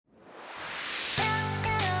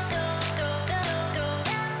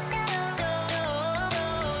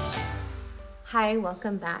Hi,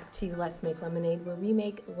 welcome back to Let's Make Lemonade, where we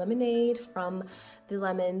make lemonade from the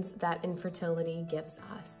lemons that infertility gives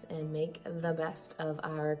us and make the best of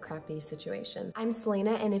our crappy situation. I'm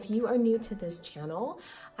Salina, and if you are new to this channel,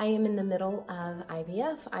 I am in the middle of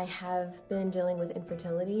IVF. I have been dealing with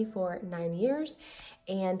infertility for 9 years,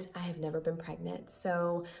 and I have never been pregnant.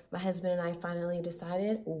 So my husband and I finally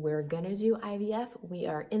decided we're gonna do IVF. We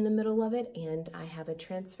are in the middle of it, and I have a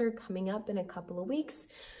transfer coming up in a couple of weeks.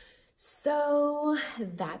 So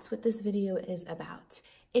that's what this video is about.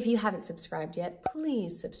 If you haven't subscribed yet,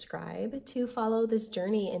 please subscribe to follow this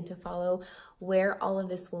journey and to follow where all of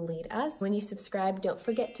this will lead us. When you subscribe, don't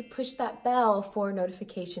forget to push that bell for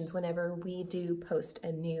notifications whenever we do post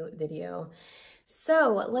a new video.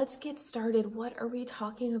 So let's get started. What are we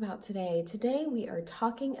talking about today? Today we are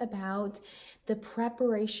talking about the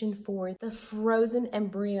preparation for the frozen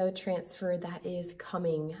embryo transfer that is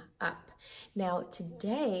coming up. Now,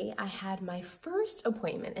 today I had my first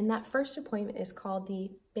appointment, and that first appointment is called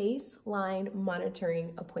the baseline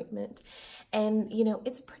monitoring appointment. And you know,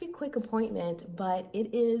 it's a pretty quick appointment, but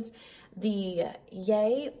it is the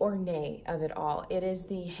yay or nay of it all. It is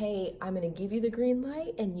the, hey, I'm gonna give you the green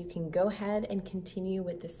light and you can go ahead and continue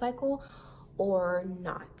with the cycle or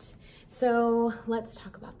not. So let's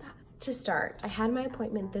talk about that. To start, I had my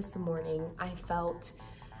appointment this morning. I felt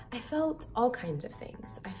all kinds of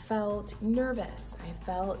things. I felt nervous. I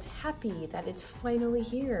felt happy that it's finally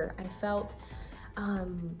here. I felt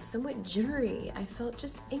somewhat jittery. I felt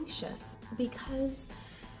just anxious because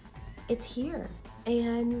it's here.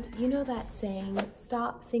 And you know that saying,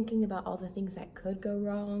 stop thinking about all the things that could go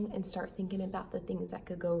wrong and start thinking about the things that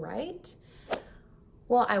could go right?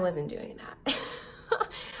 Well, I wasn't doing that.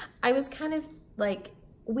 I was kind of like,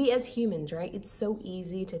 we as humans, right? It's so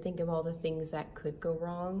easy to think of all the things that could go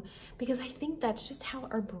wrong because I think that's just how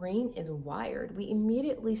our brain is wired. We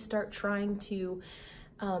immediately start trying to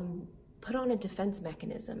put on a defense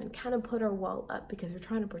mechanism and kind of put our wall up because we're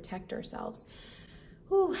trying to protect ourselves.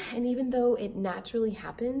 Ooh, and even though it naturally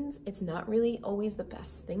happens, it's not really always the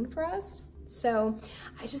best thing for us. So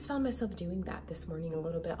I just found myself doing that this morning a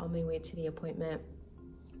little bit on my way to the appointment.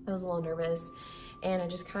 I was a little nervous, and I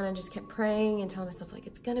just kind of kept praying and telling myself, like,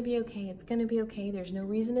 it's gonna be okay, it's gonna be okay. There's no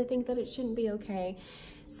reason to think that it shouldn't be okay.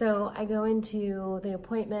 So I go into the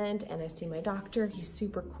appointment and I see my doctor. He's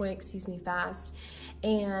super quick, sees me fast.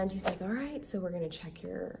 And he's like, all right, so we're gonna check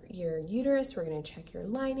your uterus, we're gonna check your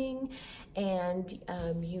lining, and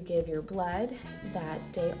you give your blood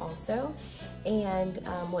that day also. And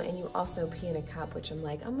you also pee in a cup, which I'm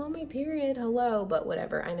like, I'm on my period, hello, but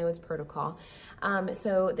whatever, I know it's protocol.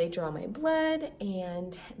 So they draw my blood,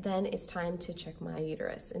 and then it's time to check my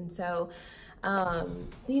uterus. And so,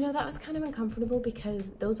 you know, that was kind of uncomfortable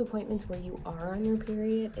because those appointments where you are on your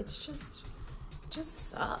period, it's just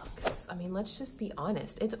sucks. I mean, let's just be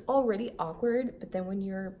honest. It's already awkward, but then when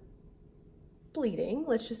you're bleeding,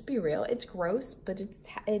 let's just be real. It's gross, but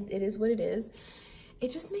it is what it is.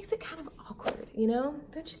 It just makes it kind of awkward, you know?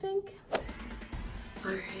 Don't you think?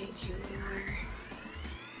 All right, here we are.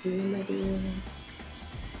 Doing my deal.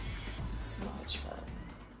 So much fun.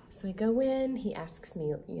 So I go in, he asks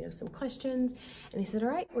me, you know, some questions, and he said, all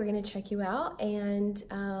right, we're gonna check you out, and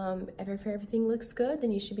if everything looks good,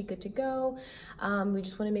 then you should be good to go. We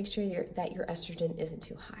just wanna make sure that your estrogen isn't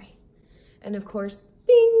too high. And of course,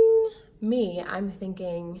 bing, I'm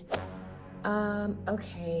thinking,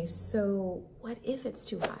 okay, so what if it's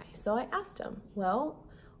too high? So I asked him, well,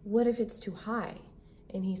 what if it's too high?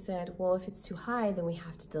 And he said, well, if it's too high, then we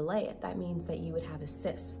have to delay it. That means that you would have a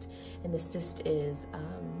cyst, and the cyst is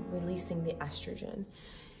releasing the estrogen.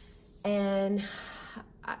 And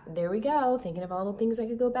there we go, thinking of all the things that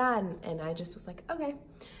could go bad. And I just was like, okay.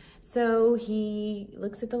 So he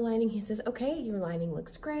looks at the lining, he says, okay, your lining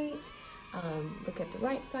looks great. Look at the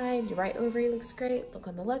right side, your right ovary looks great. Look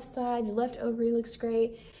on the left side, your left ovary looks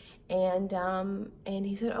great. And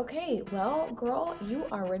he said, okay, well, girl, you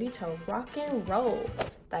are ready to rock and roll.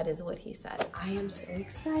 That is what he said. I am so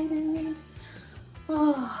excited.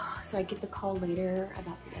 Oh, so I get the call later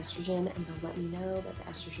about the estrogen, and they'll let me know that the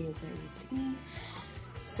estrogen is where it needs to be.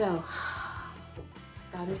 So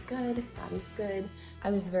God is good, God is good.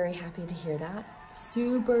 I was very happy to hear that.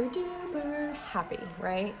 Super duper happy,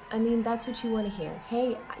 right? I mean, that's what you want to hear.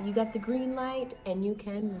 Hey, you got the green light and you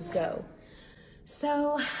can go.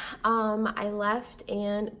 So I left,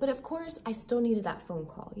 but of course I still needed that phone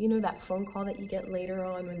call. You know, that phone call that you get later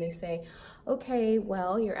on when they say, okay,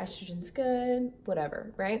 well, your estrogen's good,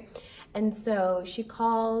 whatever, right? And so she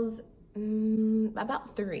calls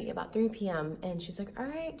about 3 p.m. and she's like, all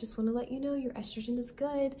right, just want to let you know your estrogen is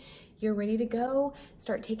good. You're ready to go.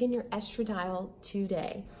 Start taking your estradiol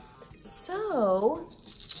today. So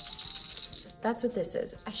that's what this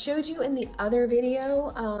is. I showed you in the other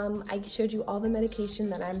video, I showed you all the medication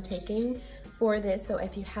that I'm taking for this. So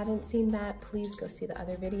if you haven't seen that, please go see the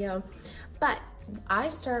other video. But I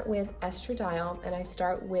start with estradiol, and I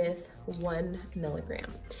start with 1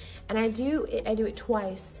 milligram. And I do it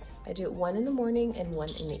twice. I do it 1 in the morning and 1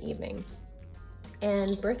 in the evening.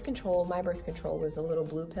 And birth control, my birth control was a little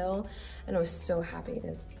blue pill, and I was so happy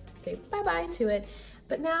to say bye-bye to it.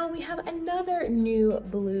 But now we have another new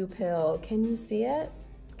blue pill. Can you see it?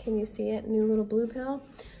 Can you see it? New little blue pill.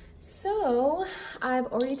 So I've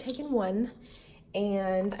already taken 1,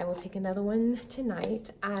 and I will take another one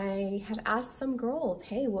tonight. I have asked some girls,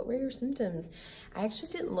 hey, what were your symptoms? I actually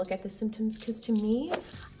didn't look at the symptoms because to me,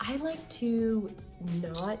 I like to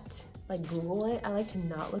not like Google it. I like to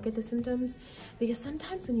not look at the symptoms because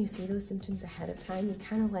sometimes when you see those symptoms ahead of time, you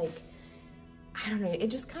kind of like, I don't know, it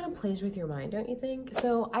just kind of plays with your mind, don't you think?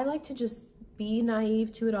 So I like to just be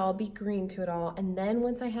naive to it all, be green to it all. And then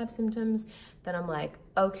once I have symptoms, then I'm like,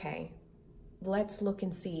 okay, let's look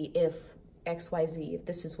and see if XYZ, if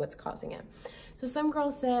this is what's causing it. So some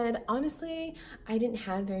girls said, honestly, I didn't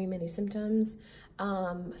have very many symptoms.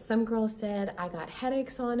 Some girls said I got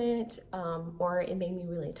headaches on it, or it made me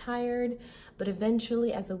really tired. But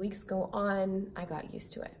eventually, as the weeks go on, I got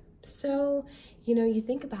used to it. So, you know, you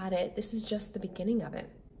think about it, this is just the beginning of it.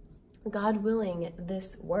 God willing,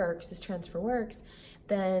 this works, this transfer works,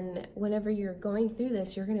 then whenever you're going through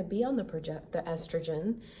this, you're gonna be on the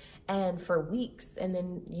estrogen and for weeks, and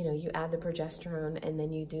then, you know, you add the progesterone and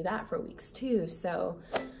then you do that for weeks too. So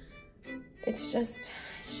it's just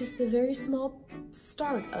the very small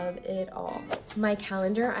start of it all. My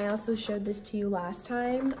calendar, I also showed this to you last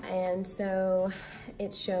time, and so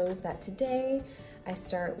it shows that today I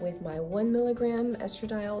start with my 1 milligram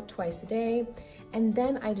estradiol twice a day, and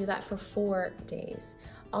then I do that for 4 days.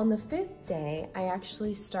 On the 5th day, I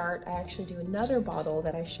actually do another bottle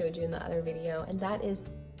that I showed you in the other video, and that is,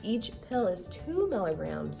 each pill is 2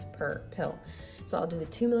 milligrams per pill. So I'll do the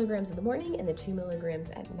 2 milligrams in the morning and the 2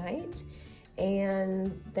 milligrams at night,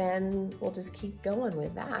 and then we'll just keep going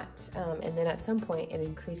with that. And then at some point it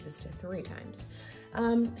increases to 3 times.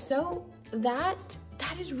 So that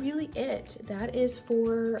is really it. That is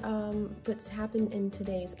for what's happened in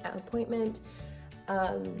today's appointment.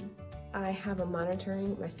 I have my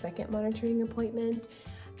second monitoring appointment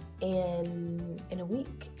in a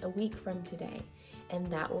week from today. And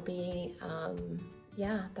that will be,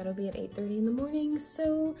 that'll be at 8:30 in the morning.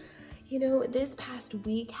 So, you know, this past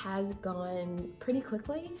week has gone pretty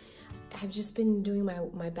quickly. I've just been doing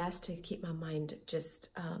my best to keep my mind just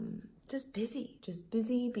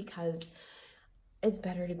busy because it's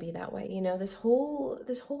better to be that way. You know, this whole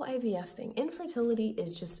IVF thing, infertility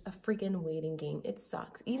is just a freaking waiting game. It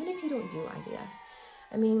sucks. Even if you don't do IVF.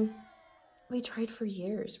 I mean, we tried for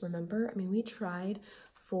years, remember? I mean, we tried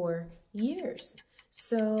for years.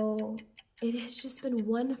 So it has just been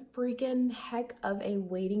one freaking heck of a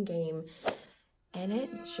waiting game, and it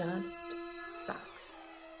just sucks.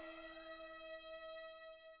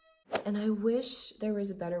 And I wish there was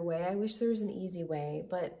a better way. I wish there was an easy way,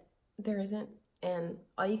 but there isn't. And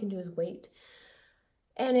all you can do is wait.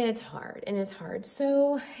 And it's hard,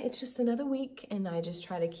 So it's just another week, and I just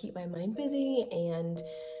try to keep my mind busy and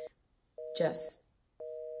just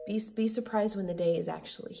be surprised when the day is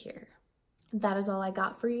actually here. That is all I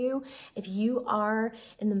got for you. If you are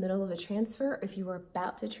in the middle of a transfer, if you are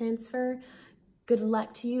about to transfer, good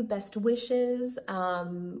luck to you, best wishes,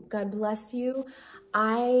 God bless you.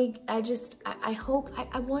 I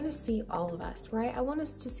want to see all of us, right? I want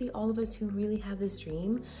us to see all of us who really have this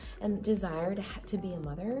dream and desire to be a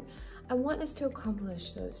mother. I want us to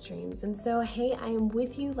accomplish those dreams. And so, hey, I am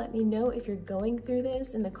with you. Let me know if you're going through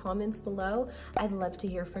this in the comments below. I'd love to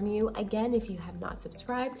hear from you. Again, if you have not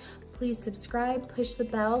subscribed, please subscribe, push the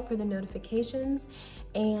bell for the notifications.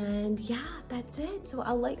 And yeah, that's it. So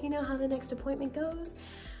I'll let you know how the next appointment goes.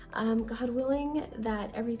 God willing,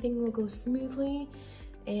 that everything will go smoothly.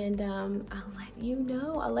 And I'll let you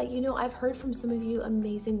know. I've heard from some of you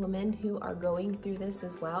amazing women who are going through this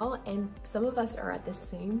as well, and some of us are at the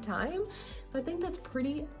same time. So I think that's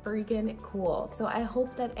pretty freaking cool. So I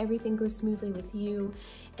hope that everything goes smoothly with you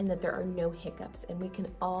and that there are no hiccups, and we can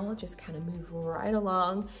all just kind of move right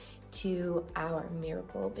along to our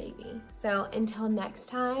miracle baby. So until next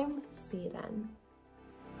time, see you then.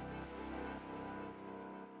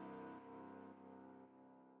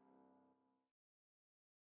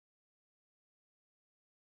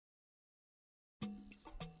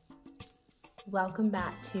 Welcome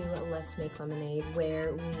back to Let's Make Lemonade,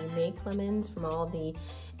 where we make lemons from all the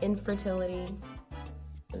infertility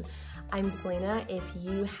I'm Salina. If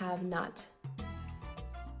you have not,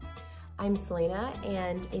 I'm Salina,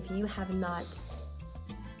 and if you have not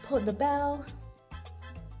pulled the bell,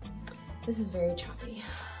 this is very choppy.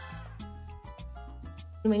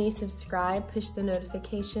 When you subscribe, push the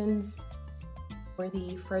notifications for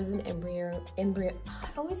the frozen embryo. I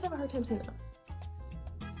always have a hard time saying that.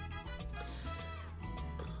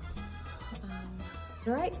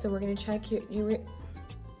 All right, so we're gonna check your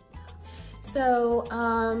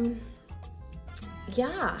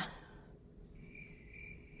yeah.